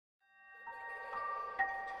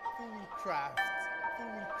Foolcraft,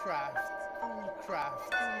 Foolcraft,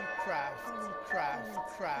 Foolcraft,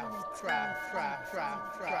 Foolcraft,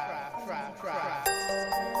 Foolcraft, Foolcraft.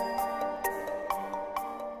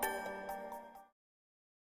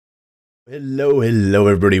 Hello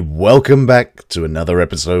everybody, welcome back to another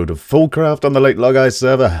episode of Foolcraft on the Laogai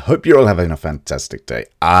server. Hope you're all having a fantastic day.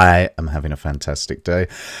 I am having a fantastic day.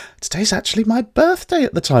 Today's actually my birthday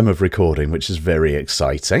at the time of recording, which is very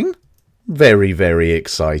exciting. Very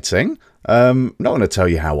exciting. Not going to tell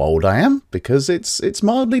you how old I am, because it's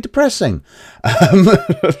mildly depressing.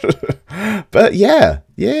 But yeah.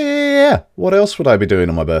 What else would I be doing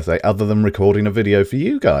on my birthday other than recording a video for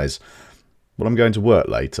you guys? Well, I'm going to work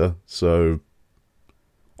later, so...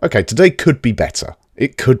 Okay, today could be better.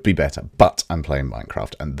 It could be better, but I'm playing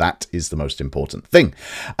Minecraft, and that is the most important thing.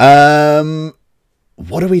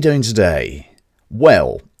 What are we doing today?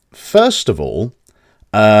 Well, first of all,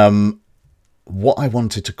 what I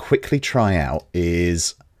wanted to quickly try out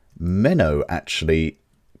is Menno actually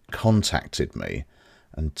contacted me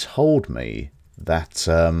and told me that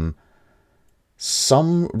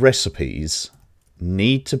some recipes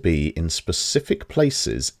need to be in specific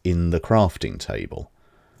places in the crafting table,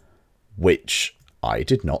 which I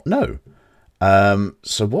did not know.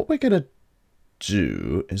 So what we're going to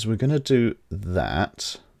do is we're going to do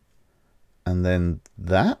that, and then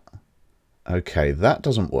that. Okay, that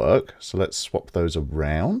doesn't work, so let's swap those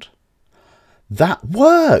around. That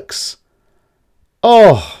works!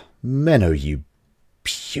 Oh, Menno, you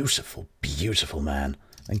beautiful, beautiful man.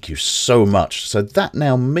 Thank you so much. So that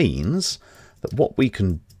now means that what we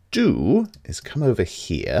can do is come over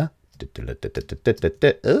here,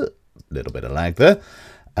 little bit of lag there,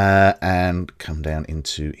 and come down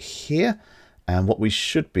into here. And what we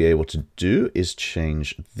should be able to do is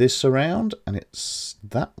change this around, and it's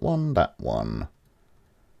that one, that one,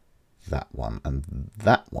 that one, and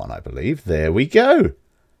that one, I believe. There we go.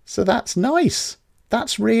 So that's nice.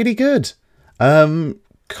 That's really good.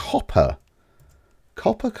 Copper.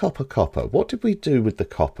 Copper. What did we do with the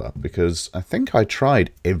copper? Because I think I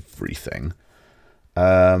tried everything.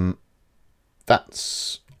 That's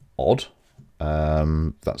odd.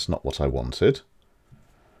 That's not what I wanted.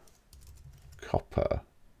 Copper.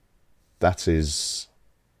 This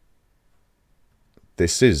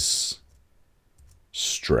is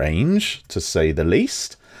strange, to say the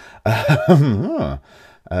least. So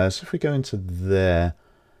if we go into there...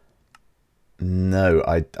 No,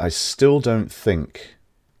 I still don't think...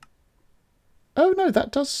 Oh no,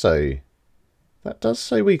 that does say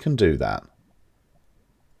we can do that.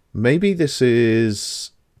 Maybe this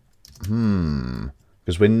is...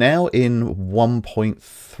 Because we're now in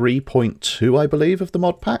 1.3.2, I believe, of the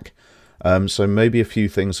mod pack. So maybe a few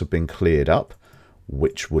things have been cleared up,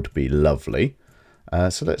 which would be lovely.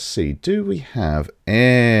 So let's see. Do we have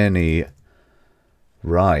any...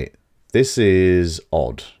 Right. This is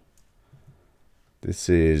odd. This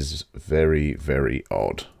is very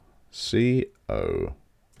odd. CO.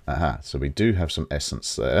 Aha, so we do have some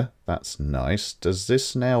essence there. That's nice. Does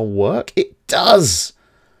this now work? It does!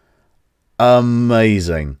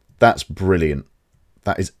 Amazing. That's brilliant.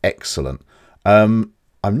 That is excellent. I'm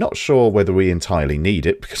not sure whether we entirely need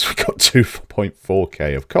it, because we've got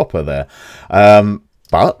 2.4k of copper there.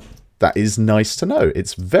 But that is nice to know.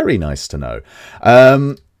 It's very nice to know.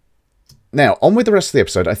 Now, on with the rest of the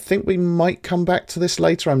episode. I think we might come back to this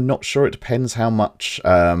later. I'm not sure. It depends how much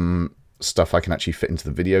stuff I can actually fit into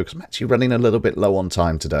the video, because I'm actually running a little bit low on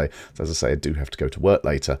time today. So as I say, I do have to go to work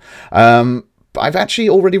later. But I've actually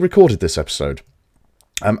already recorded this episode.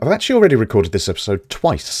 I've actually already recorded this episode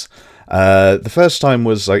twice. The first time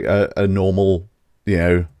was like a normal,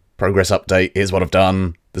 progress update. Here's what I've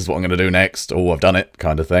done. This is what I'm going to do next. Oh, I've done it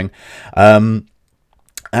kind of thing. And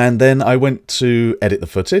then I went to edit the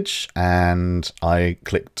footage, and I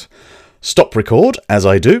clicked stop record, as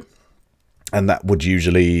I do. And that would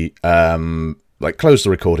usually close the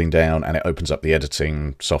recording down, and it opens up the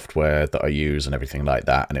editing software that I use and everything like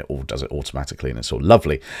that, and it all does it automatically, and it's all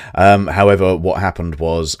lovely. However, what happened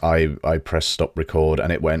was I pressed stop record,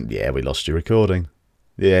 and it went, yeah, we lost your recording.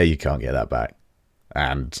 Yeah, you can't get that back.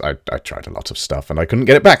 And I tried a lot of stuff, and I couldn't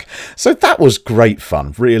get it back. So that was great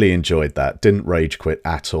fun. Really enjoyed that. Didn't rage quit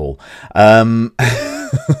at all. And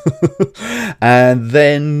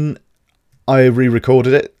then I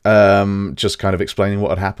re-recorded it, just kind of explaining what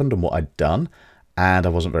had happened and what I'd done. And I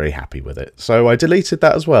wasn't very happy with it. So I deleted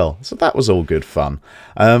that as well. So that was all good fun.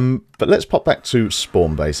 But let's pop back to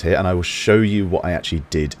Spawn Base here, and I will show you what I actually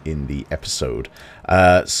did in the episode.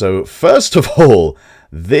 So first of all,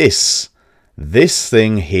 this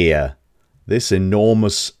thing here, this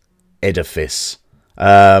enormous edifice,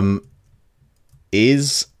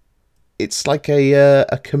 is it's like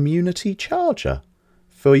a community charger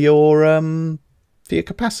for your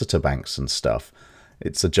capacitor banks and stuff.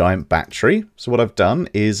 It's a giant battery. So what I've done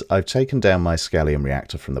is I've taken down my Scallium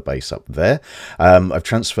reactor from the base up there. I've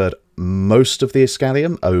transferred most of the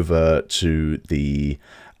Scallium over to the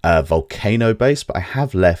volcano base, but I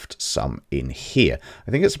have left some in here.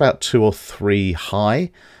 I think it's about 2 or 3 high,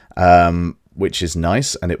 which is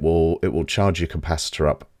nice, and it will charge your capacitor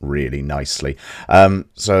up really nicely.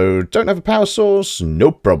 So don't have a power source?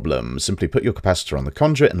 No problem. Simply put your capacitor on the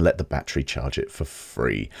conduit and let the battery charge it for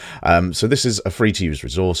free. So this is a free-to-use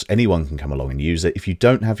resource. Anyone can come along and use it. If you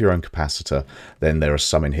don't have your own capacitor, then there are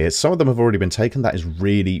some in here. Some of them have already been taken. That is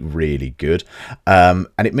really, really good. And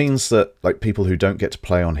it means that like people who don't get to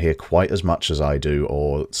play on here quite as much as I do,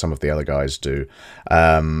 or some of the other guys do,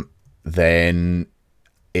 then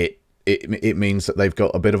it means that they've got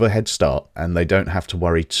a bit of a head start, and they don't have to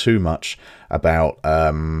worry too much about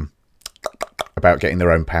getting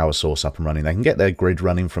their own power source up and running. They can get their grid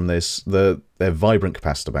running from this. They're vibrant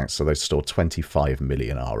capacitor banks, so they store 25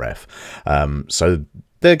 million RF. So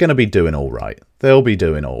they're going to be doing all right. They'll be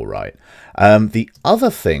doing all right. The other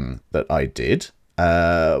thing that I did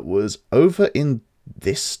was over in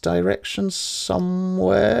this direction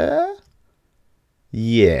somewhere.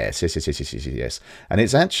 Yes. And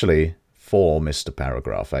it's actually for Mr.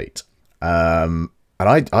 Paragraph 8. And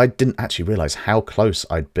I didn't actually realise how close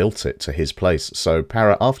I'd built it to his place. So,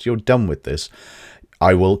 Para, after you're done with this,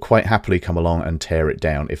 I will quite happily come along and tear it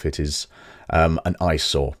down if it is an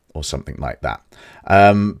eyesore or something like that.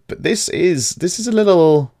 But this is a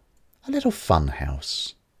little fun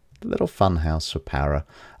house. A little fun house for Para.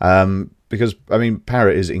 Because, I mean,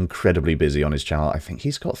 Parrot is incredibly busy on his channel. I think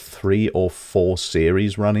he's got 3 or 4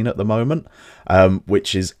 series running at the moment,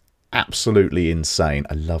 which is absolutely insane.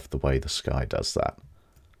 I love the way the sky does that.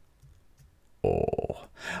 Oh.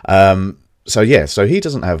 So, yeah, so he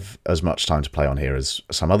doesn't have as much time to play on here as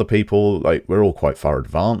some other people. Like, we're all quite far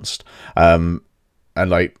advanced. And,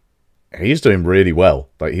 like, he's doing really well.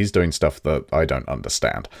 Like, he's doing stuff that I don't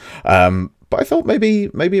understand. But I thought maybe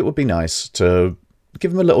it would be nice to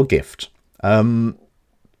give him a little gift.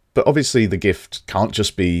 But obviously the gift can't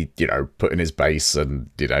just be, you know, put in his base and,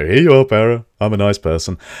 you know, here you are, Para, I'm a nice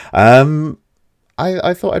person.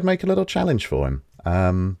 I thought I'd make a little challenge for him.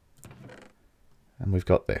 And we've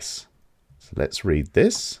got this. So let's read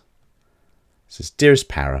this. It says, "Dearest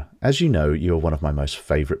Para, as you know, you are one of my most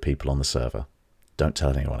favourite people on the server. Don't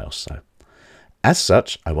tell anyone else so. As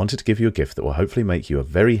such, I wanted to give you a gift that will hopefully make you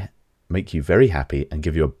very happy and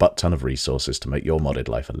give you a butt ton of resources to make your modded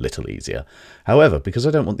life a little easier. However, because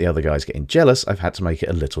I don't want the other guys getting jealous, I've had to make it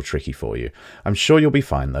a little tricky for you. I'm sure you'll be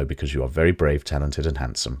fine though, because you are very brave, talented and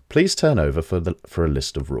handsome. Please turn over for a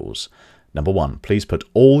list of rules. Number 1, please put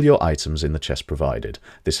all your items in the chest provided.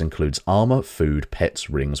 This includes armor, food, pets,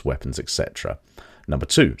 rings, weapons, etc. Number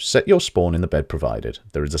 2, set your spawn in the bed provided.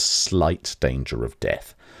 There is a slight danger of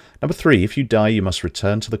death. Number 3, if you die, you must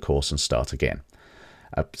return to the course and start again.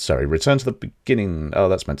 Return to the beginning. Oh,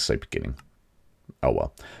 that's meant to say beginning. Oh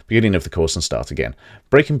well. Beginning of the course and start again.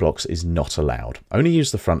 Breaking blocks is not allowed. Only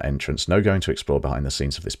use the front entrance. No going to explore behind the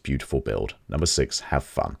scenes of this beautiful build. Number 6, have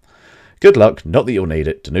fun. Good luck. Not that you'll need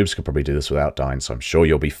it. Danoobs could probably do this without dying, so I'm sure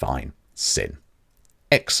you'll be fine. Sin.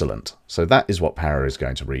 Excellent. So that is what Para is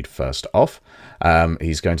going to read first off.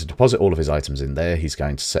 He's going to deposit all of his items in there. He's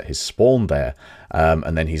going to set his spawn there.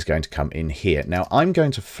 And then he's going to come in here. Now, I'm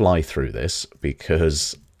going to fly through this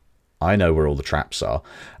because I know where all the traps are.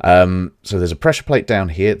 So there's a pressure plate down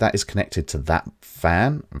here. That is connected to that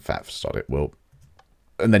fan. In fact, start it will.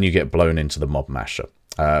 And then you get blown into the mob masher.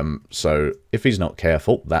 So if he's not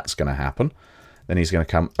careful, that's going to happen. Then he's going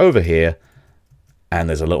to come over here. And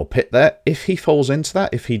there's a little pit there. If he falls into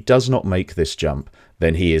that, if he does not make this jump,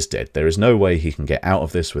 then he is dead. There is no way he can get out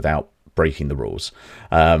of this without breaking the rules.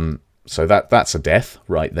 So that's a death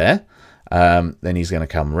right there. Then he's going to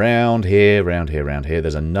come round here, round here, round here.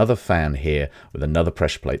 There's another fan here with another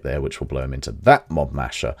pressure plate there, which will blow him into that mob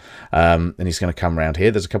masher. Then he's going to come round here.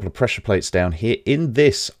 There's a couple of pressure plates down here. In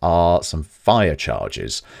this are some fire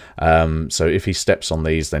charges. So if he steps on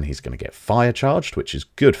these, then he's going to get fire charged, which is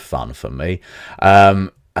good fun for me.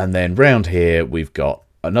 And then round here, we've got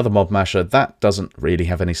another mob masher. That doesn't really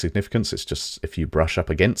have any significance. It's just if you brush up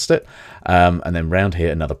against it. And then round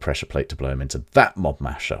here, another pressure plate to blow him into that mob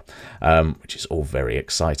masher, which is all very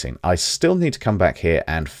exciting. I still need to come back here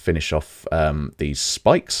and finish off these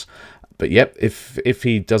spikes. But yep, if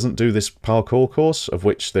he doesn't do this parkour course, of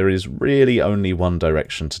which there is really only one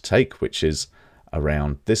direction to take, which is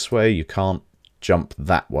around this way. You can't jump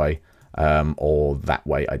that way or that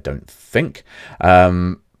way, I don't think.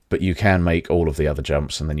 but you can make all of the other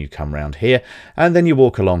jumps, and then you come around here, and then you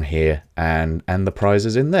walk along here, and the prize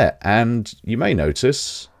is in there. And you may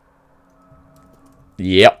notice...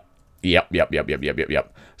 Yep.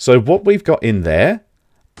 So what we've got in there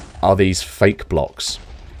are these fake blocks.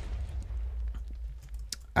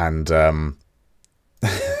 And,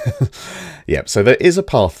 yeah, so there is a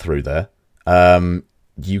path through there.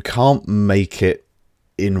 You can't make it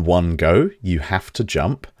in one go. You have to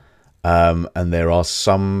jump. And there are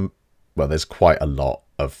some... Well, there's quite a lot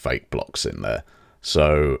of fake blocks in there.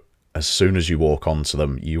 So as soon as you walk onto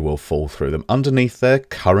them, you will fall through them. Underneath there,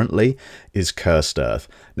 currently, is Cursed Earth.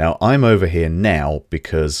 Now, I'm over here now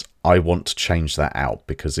because I want to change that out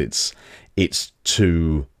because it's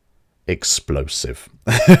too explosive,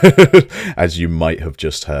 as you might have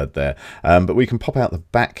just heard there. But we can pop out the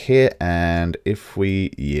back here, and if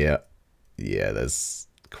we... Yeah, there's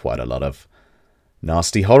quite a lot of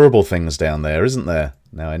nasty, horrible things down there, isn't there?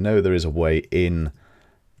 Now, I know there is a way in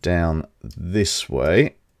down this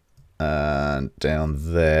way and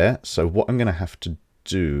down there. So what I'm going to have to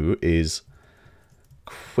do is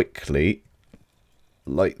quickly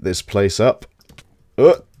light this place up.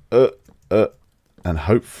 And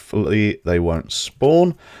hopefully they won't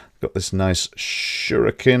spawn. Got this nice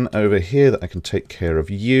shuriken over here that I can take care of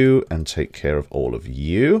you and take care of all of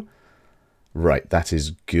you. Right, that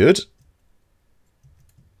is good.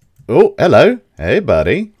 Oh, hello. Hey,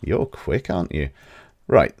 buddy. You're quick, aren't you?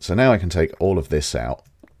 Right, so now I can take all of this out,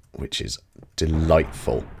 which is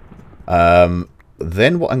delightful.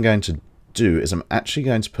 Then what I'm going to do is I'm actually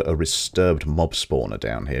going to put a disturbed mob spawner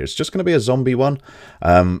down here. It's just going to be a zombie one.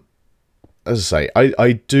 As I say,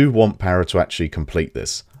 I do want Para to actually complete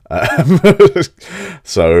this.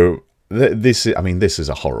 So this is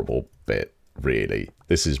a horrible bit, really.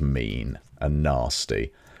 This is mean and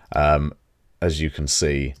nasty. As you can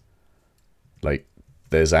see, like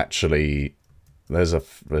there's a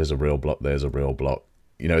real block, there's a real block.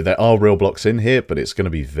 You know, there are real blocks in here, but it's going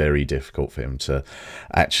to be very difficult for him to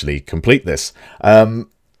actually complete this.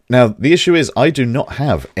 Now, the issue is I do not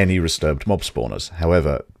have any disturbed mob spawners.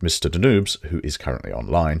 However, Mr. Danoobs, who is currently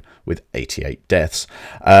online with 88 deaths,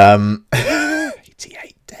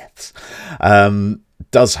 88 deaths,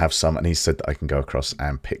 does have some, and he said that I can go across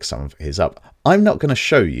and pick some of his up. I'm not going to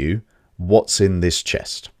show you what's in this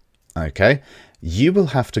chest, okay? You will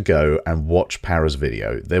have to go and watch Para's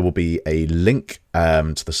video. There will be a link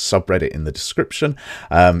to the subreddit in the description.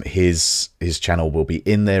 His channel will be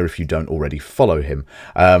in there if you don't already follow him.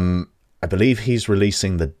 I believe he's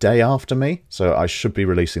releasing the day after me, so I should be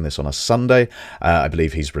releasing this on a Sunday. I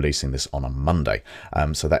believe he's releasing this on a Monday.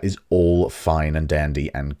 So that is all fine and dandy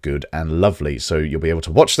and good and lovely. So you'll be able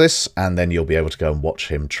to watch this, and then you'll be able to go and watch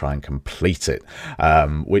him try and complete it,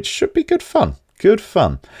 which should be good fun. Good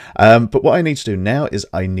fun. But what I need to do now is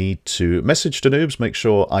I need to message Danoobs, make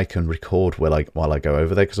sure I can record while I go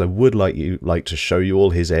over there, because I would like to show you all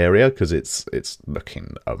his area, because it's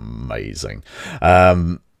looking amazing.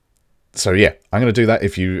 So yeah, I'm going to do that.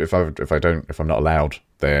 If I'm not allowed,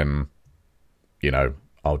 then you know,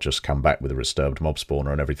 I'll just come back with a disturbed mob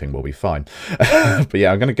spawner and everything will be fine. But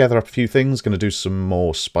yeah, I'm going to gather up a few things, going to do some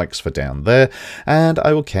more spikes for down there, and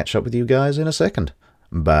I will catch up with you guys in a second.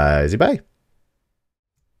 Bye-bye.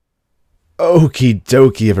 Okie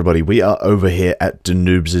dokie, everybody. We are over here at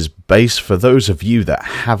Danoobs' base. For those of you that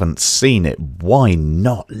haven't seen it, why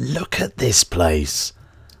not? Look at this place.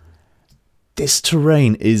 This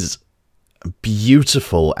terrain is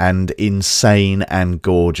beautiful and insane and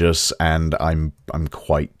gorgeous, and I'm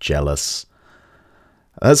quite jealous.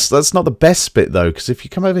 That's not the best bit though, because if you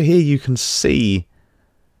come over here, you can see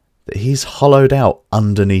that he's hollowed out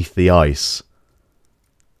underneath the ice.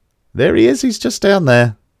 There he is. He's just down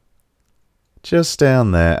there. Just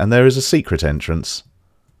down there, and there is a secret entrance.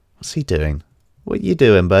 What's he doing? What you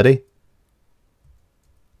doing, buddy?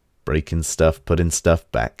 Breaking stuff, putting stuff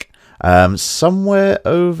back. Somewhere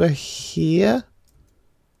over here,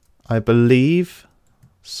 I believe.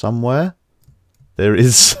 Somewhere. There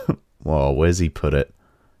is... Well, where's he put it?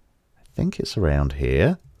 I think it's around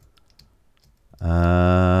here.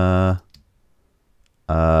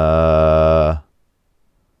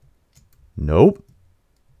 Nope.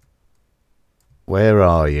 Where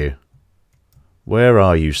are you? Where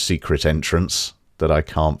are you, secret entrance that I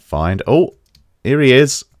can't find? Oh, here he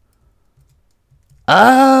is.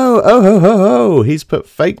 Oh, he's put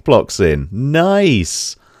fake blocks in.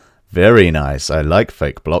 Nice. Very nice. I like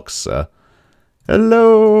fake blocks, sir.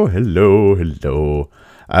 Hello.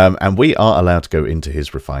 And we are allowed to go into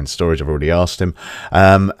his refined storage. I've already asked him.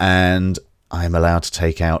 And I'm allowed to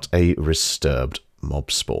take out a disturbed mob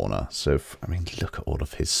spawner. So, I mean, look at all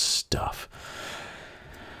of his stuff.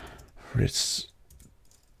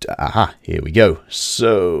 Aha, here we go.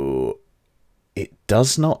 So, it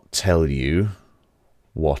does not tell you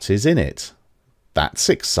what is in it. That's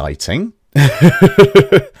exciting.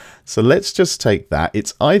 So let's just take that.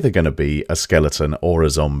 It's either going to be a skeleton or a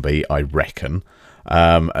zombie, I reckon.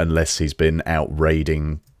 Unless he's been out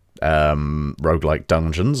raiding roguelike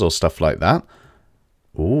dungeons or stuff like that.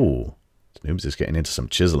 Ooh, Noobs is getting into some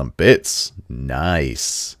chisel and bits.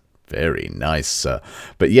 Nice. Very nice, sir.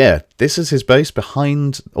 But yeah, this is his base.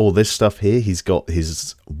 Behind all this stuff here, he's got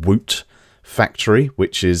his woot factory,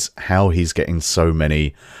 which is how he's getting so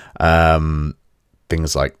many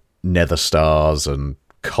things like nether stars and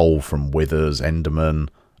coal from withers, enderman,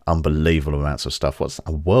 unbelievable amounts of stuff. What's that?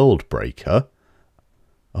 A world breaker?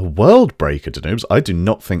 A world breaker, Danoobs? I do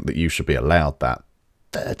not think that you should be allowed that.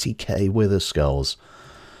 30k wither skulls.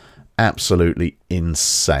 Absolutely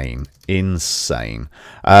insane. Insane.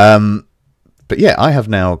 But yeah, I have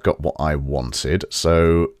now got what I wanted.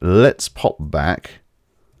 So let's pop back.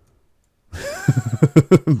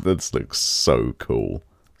 This looks so cool.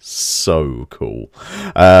 So cool.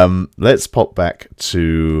 Let's pop back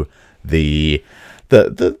to the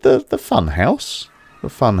fun house. The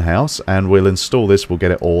fun house, and we'll install this. We'll get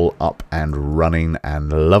it all up and running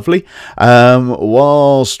and lovely.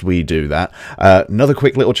 Whilst we do that, another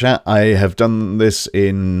quick little chat. I have done this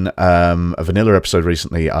in a vanilla episode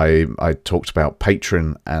recently. I talked about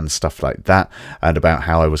Patreon and stuff like that, and about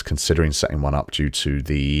how I was considering setting one up due to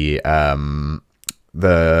the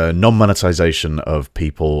non-monetization of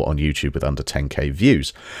people on YouTube with under 10k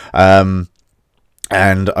views.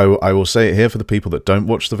 And I will say it here for the people that don't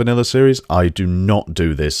watch the vanilla series, I do not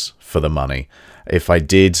do this for the money. If I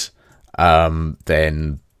did,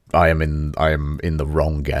 then I am in the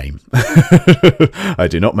wrong game. I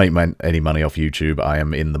do not make any money off YouTube. I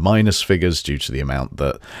am in the minus figures due to the amount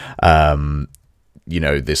that you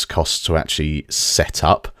know, this costs to actually set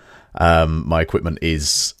up. My equipment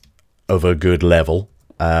is of a good level,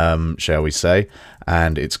 shall we say,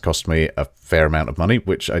 and it's cost me a fair amount of money,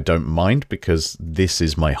 which I don't mind because this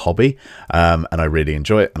is my hobby, and I really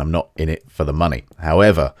enjoy it, and I'm not in it for the money.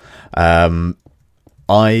 However, I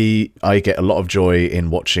get a lot of joy in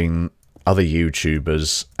watching other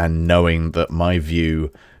YouTubers and knowing that my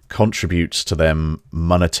view contributes to them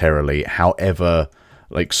monetarily, however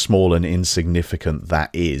like small and insignificant that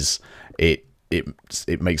is. It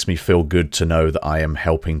makes me feel good to know that I am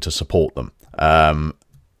helping to support them.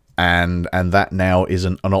 And that now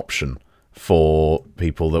isn't an option for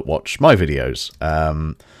people that watch my videos.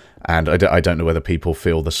 And I don't know whether people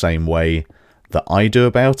feel the same way that I do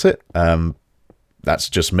about it. That's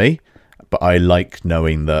just me. But I like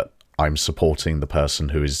knowing that I'm supporting the person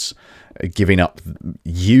who is giving up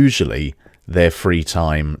usually their free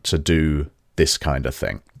time to do this kind of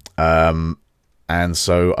thing. And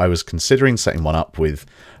so I was considering setting one up with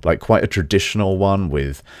like quite a traditional one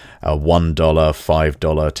with $1, $5,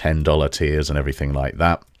 $10 tiers and everything like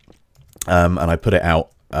that. And I put it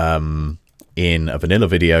out in a vanilla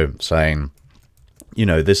video saying, you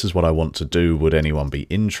know, this is what I want to do. Would anyone be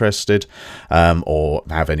interested or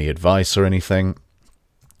have any advice or anything?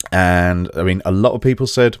 And I mean, a lot of people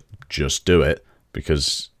said, just do it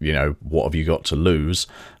because, you know, what have you got to lose?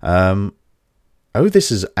 Oh,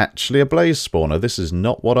 this is actually a blaze spawner. This is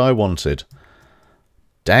not what I wanted.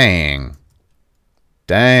 Dang.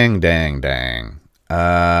 Dang, dang, dang.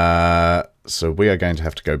 So we are going to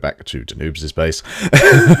have to go back to Danoobs' base.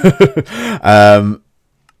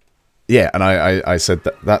 Yeah, and I said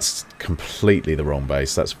that that's completely the wrong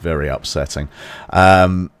base. That's very upsetting.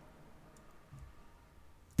 Yeah,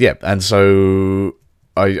 and so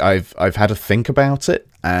I've had to think about it,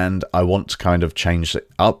 and I want to kind of change it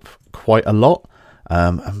up quite a lot.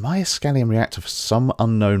 And my Scallion reactor, for some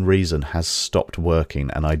unknown reason, has stopped working,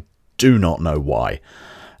 and I do not know why.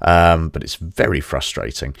 But it's very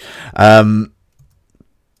frustrating. But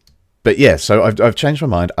yeah, so I've changed my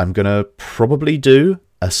mind. I'm going to probably do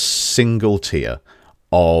a single tier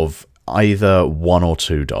of either $1 or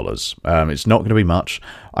 $2. It's not going to be much.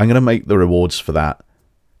 I'm going to make the rewards for that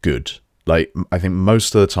good. Like, I think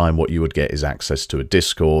most of the time what you would get is access to a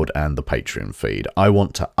Discord and the Patreon feed. I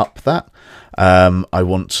want to up that. I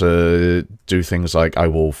want to do things like I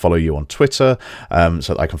will follow you on Twitter so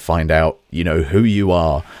that I can find out, you know, who you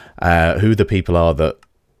are, who the people are that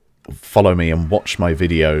follow me and watch my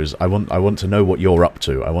videos. I want to know what you're up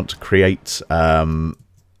to. I want to create a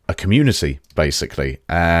community, basically.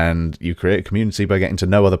 And you create a community by getting to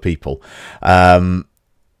know other people,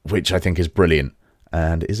 which I think is brilliant.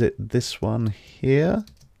 And is it this one here?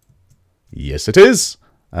 Yes, it is.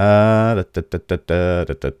 Hi,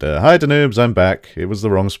 Danoobs, I'm back. It was the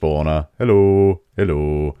wrong spawner. Hello,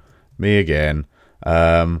 hello. Me again.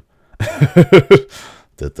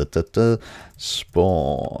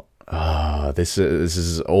 Spawn. Ah, this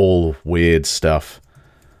is all weird stuff.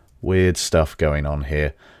 Weird stuff going on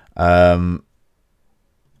here.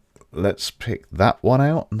 Let's pick that one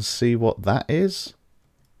out and see what that is.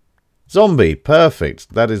 Zombie,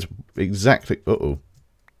 perfect. That is exactly... Uh-oh.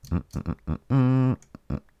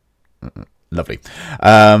 Lovely.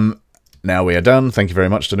 Now we are done. Thank you very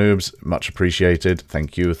much to Noobs. Much appreciated.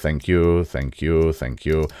 Thank you, thank you, thank you, thank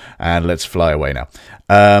you. And let's fly away now.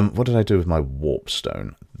 What did I do with my warp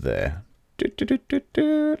stone there?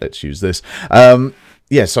 Let's use this.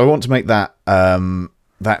 Yeah, so I want to make that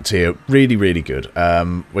that tier really, really good.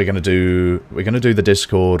 We're gonna do the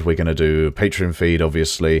Discord. We're gonna do Patreon feed,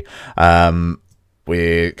 obviously.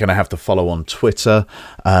 We're going to have to follow on Twitter.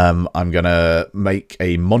 I'm going to make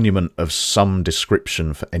a monument of some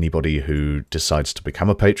description for anybody who decides to become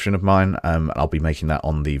a patron of mine. I'll be making that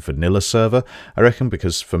on the vanilla server, I reckon,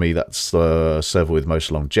 because for me that's the server with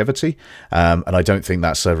most longevity. And I don't think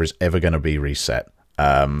that server is ever going to be reset.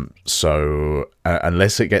 So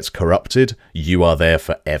unless it gets corrupted, you are there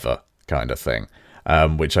forever kind of thing,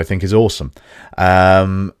 which I think is awesome.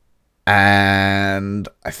 And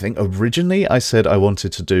I think originally I said I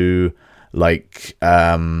wanted to do like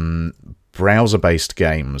browser-based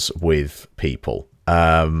games with people.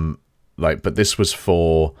 But this was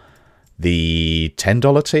for the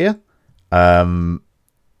 $10 tier.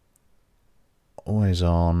 Always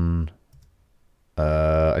on.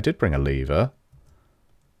 I did bring a lever.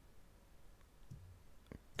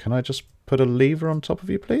 Can I just put a lever on top of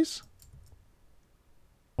you, please?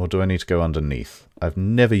 Or do I need to go underneath? I've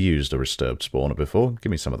never used a disturbed spawner before. Give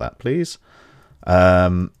me some of that, please.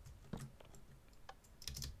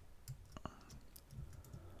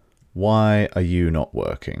 Why are you not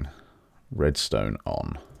working? Redstone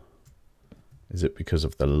on. Is it because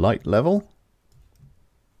of the light level?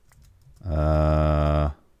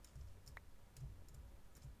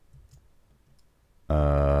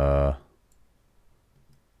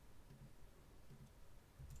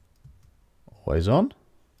 Always on?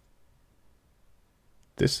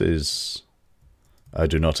 This is... I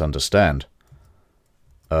do not understand.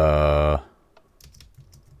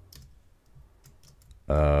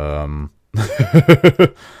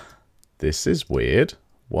 This is weird.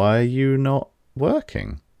 Why are you not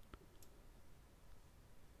working?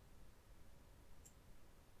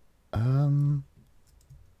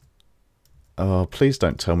 Oh, please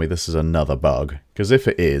don't tell me this is another bug. Because if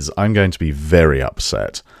it is, I'm going to be very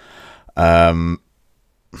upset.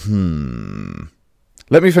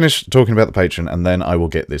 Let me finish talking about the Patreon, and then I will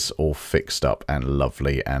get this all fixed up and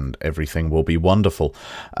lovely, and everything will be wonderful.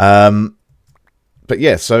 But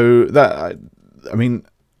yeah, so that, I mean,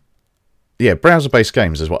 yeah, browser-based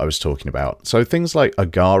games is what I was talking about. So things like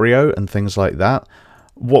Agario and things like that,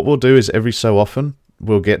 what we'll do is every so often,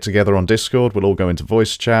 we'll get together on Discord, we'll all go into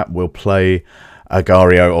voice chat, we'll play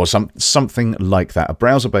Agario or something like that, a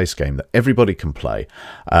browser-based game that everybody can play.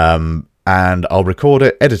 And I'll record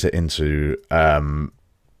it, edit it into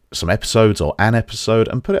some episodes or an episode,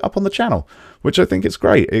 and put it up on the channel, which I think is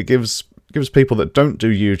great. It gives people that don't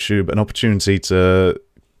do YouTube an opportunity to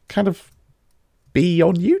kind of be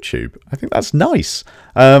on YouTube. I think that's nice.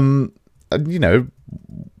 And, you know,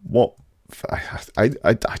 what...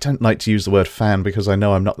 I don't like to use the word fan because I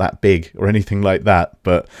know I'm not that big or anything like that,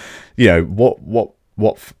 but you know,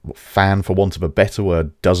 what fan, for want of a better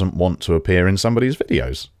word, doesn't want to appear in somebody's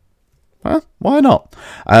videos? Well, why not?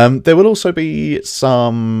 There will also be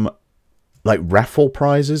some like raffle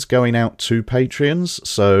prizes going out to Patreons.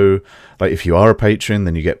 So like if you are a patron,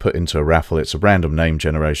 then you get put into a raffle. It's a random name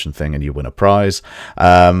generation thing and you win a prize.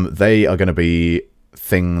 They are going to be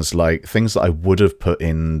things that I would have put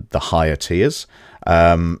in the higher tiers.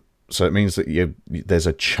 So it means that there's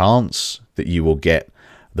a chance that you will get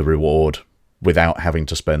the reward without having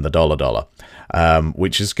to spend the dollar,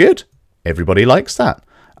 which is good. Everybody likes that.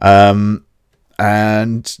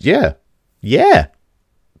 And yeah,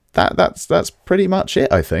 that's pretty much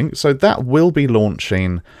it, I think. So that will be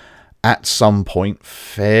launching at some point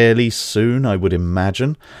fairly soon, I would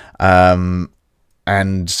imagine.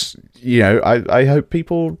 And, you know, I hope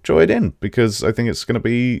people join in, because I think it's going to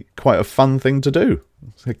be quite a fun thing to do.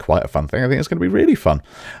 Quite a fun thing. I think it's going to be really fun.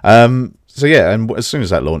 So yeah, and as soon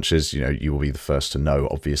as that launches, you know, you will be the first to know,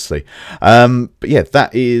 obviously. But yeah,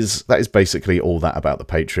 that is basically all that about the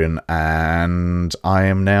Patreon, and I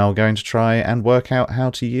am now going to try and work out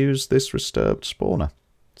how to use this disturbed spawner.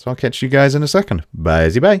 So I'll catch you guys in a second.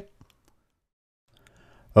 Bye-bye.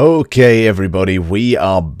 Okay, everybody, we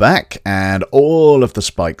are back, and all of the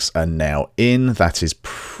spikes are now in. That is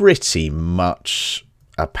pretty much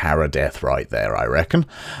a Paradeath right there, I reckon.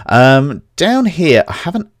 Down here, I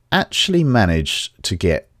haven't actually managed to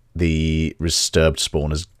get the Disturbed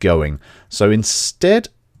spawners going. So instead,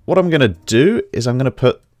 what I'm going to do is I'm going to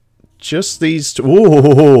put just these two...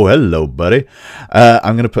 Oh, hello, buddy.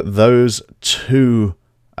 I'm going to put those two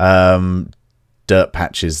dirt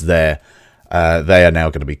patches there. They are now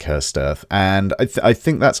going to be Cursed Earth. And I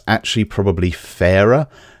think that's actually probably fairer,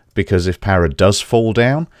 because if Para does fall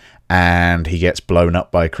down and he gets blown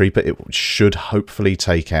up by a creeper, it should hopefully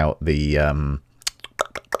take out the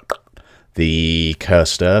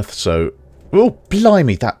Cursed Earth. So, oh,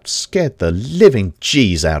 blimey, that scared the living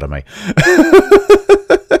G's out of me.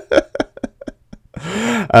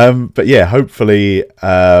 But yeah, hopefully,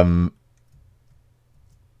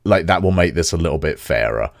 like, that will make this a little bit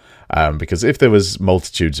fairer. Because if there was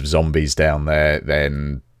multitudes of zombies down there,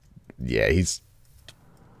 then, yeah, he's...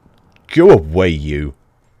 Go away, you.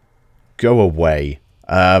 Go away.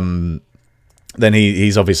 Then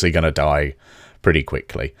he's obviously going to die pretty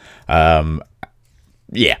quickly.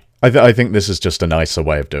 Yeah, I think this is just a nicer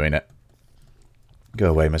way of doing it. Go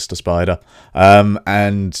away, Mr. Spider.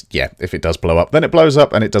 And, yeah, if it does blow up, then it blows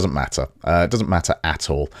up, and it doesn't matter. It doesn't matter at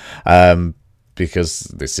all. Because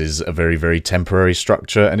this is a very, very temporary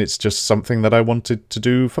structure, and it's just something that I wanted to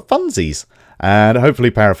do for funsies. And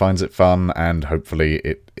hopefully Para finds it fun, and hopefully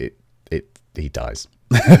he dies.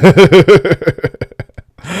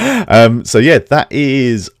 So yeah, that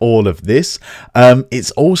is all of this.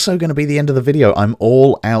 It's also going to be the end of the video. I'm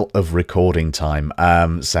all out of recording time.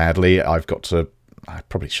 Sadly, I've got to... I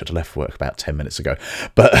probably should have left work about 10 minutes ago,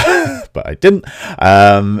 but but I didn't.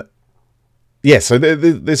 Yeah, so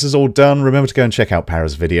this is all done. Remember to go and check out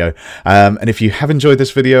Para's video. And if you have enjoyed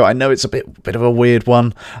this video, I know it's a bit of a weird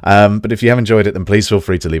one, but if you have enjoyed it, then please feel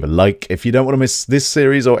free to leave a like. If you don't want to miss this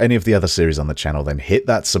series or any of the other series on the channel, then hit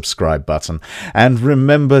that subscribe button. And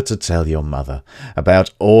remember to tell your mother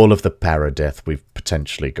about all of the Paradeath we've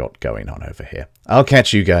potentially got going on over here. I'll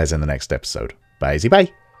catch you guys in the next episode.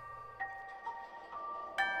 Bye-bye.